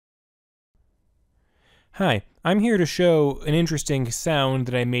Hi, I'm here to show an interesting sound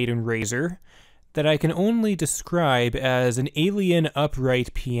that I made in Razor that I can only describe as an alien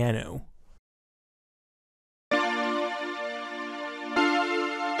upright piano.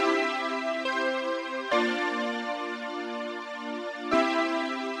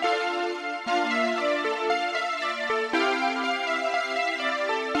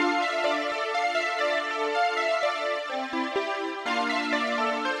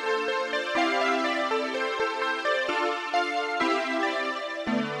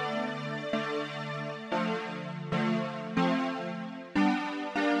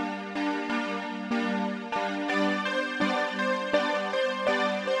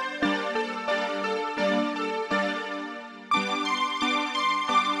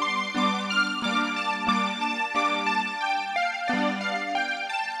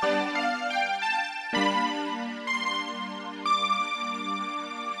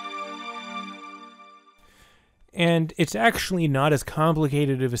 And it's actually not as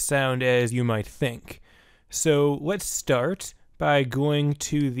complicated of a sound as you might think. So let's start by going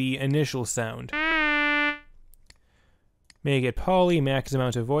to the initial sound. Make it poly, max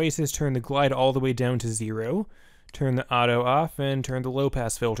amount of voices, turn the glide all the way down to 0, turn the auto off, and turn the low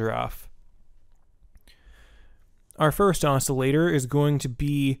pass filter off. Our first oscillator is going to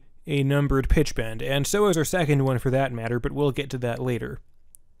be a numbered pitch bend, and so is our second one for that matter, but we'll get to that later.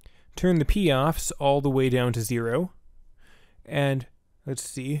 Turn the P-offs all the way down to 0, and let's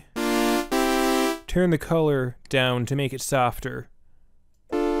see, turn the color down to make it softer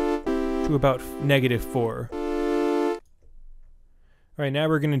to about -4. Alright, now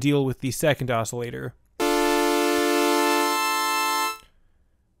we're going to deal with the second oscillator.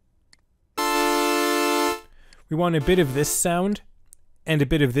 We want a bit of this sound and a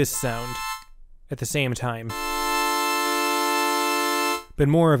bit of this sound at the same time, but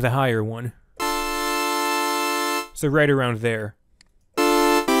more of the higher one. So right around there.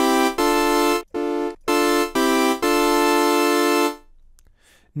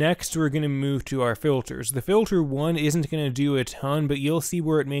 Next, we're going to move to our filters. The filter 1 isn't going to do a ton, but you'll see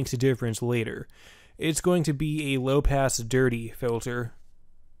where it makes a difference later. It's going to be a low-pass dirty filter.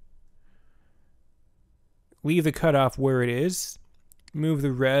 Leave the cutoff where it is. Move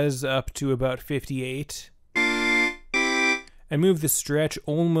the res up to about 58. And move the stretch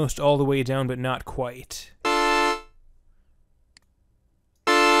almost all the way down, but not quite.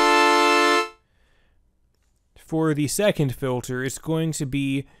 For the second filter, it's going to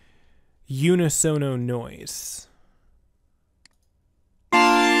be unisono noise.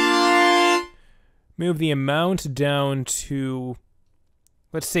 Move the amount down to,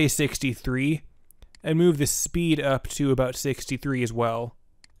 let's say 63, and move the speed up to about 63 as well.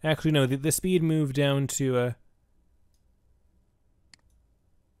 Actually, no, the speed moved down to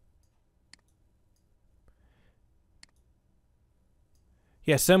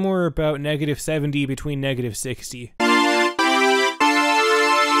yeah, somewhere about -70 between -60.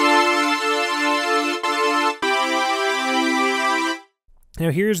 Now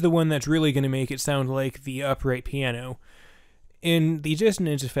here's the one that's really going to make it sound like the upright piano. In the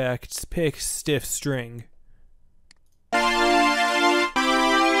dissonance effects, pick stiff string.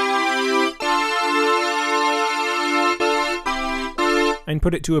 And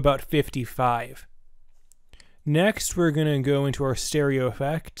put it to about 55. Next, we're going to go into our stereo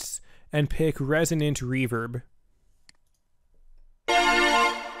effects and pick resonant reverb.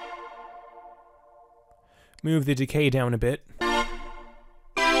 Move the decay down a bit.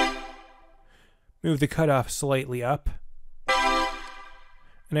 Move the cutoff slightly up.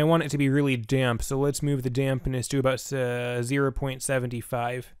 And I want it to be really damp, so let's move the dampness to about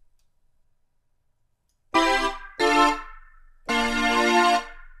 0.75.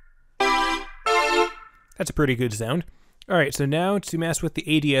 That's a pretty good sound. Alright, so now to mess with the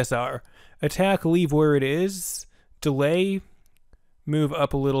ADSR. Attack, leave where it is. Delay, move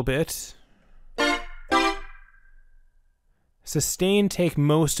up a little bit. Sustain, take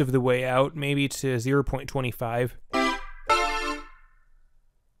most of the way out, maybe to 0.25.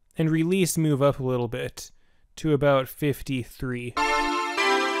 And release, move up a little bit to about 53.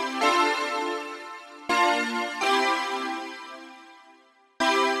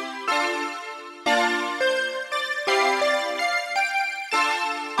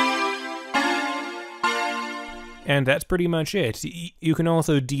 And that's pretty much it. You can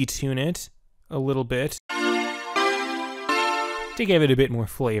also detune it a little bit to give it a bit more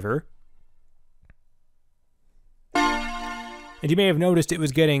flavor. And you may have noticed it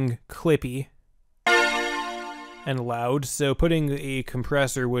was getting clippy and loud, so putting a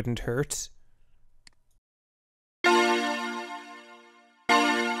compressor wouldn't hurt.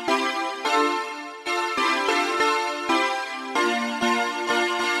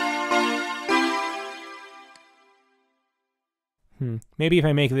 Maybe if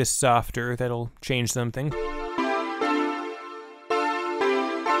I make this softer, that'll change something.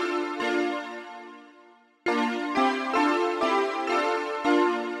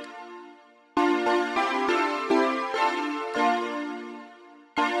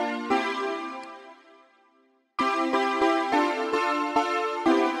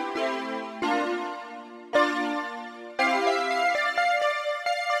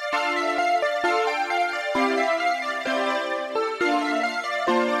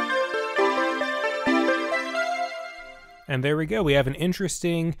 And there we go, we have an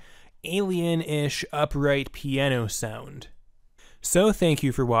interesting, alien-ish, upright piano sound. So thank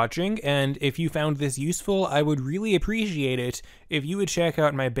you for watching, and if you found this useful, I would really appreciate it if you would check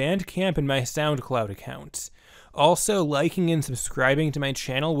out my Bandcamp and my SoundCloud accounts. Also, liking and subscribing to my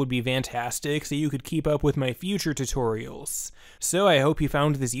channel would be fantastic so you could keep up with my future tutorials. So I hope you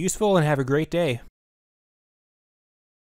found this useful and have a great day.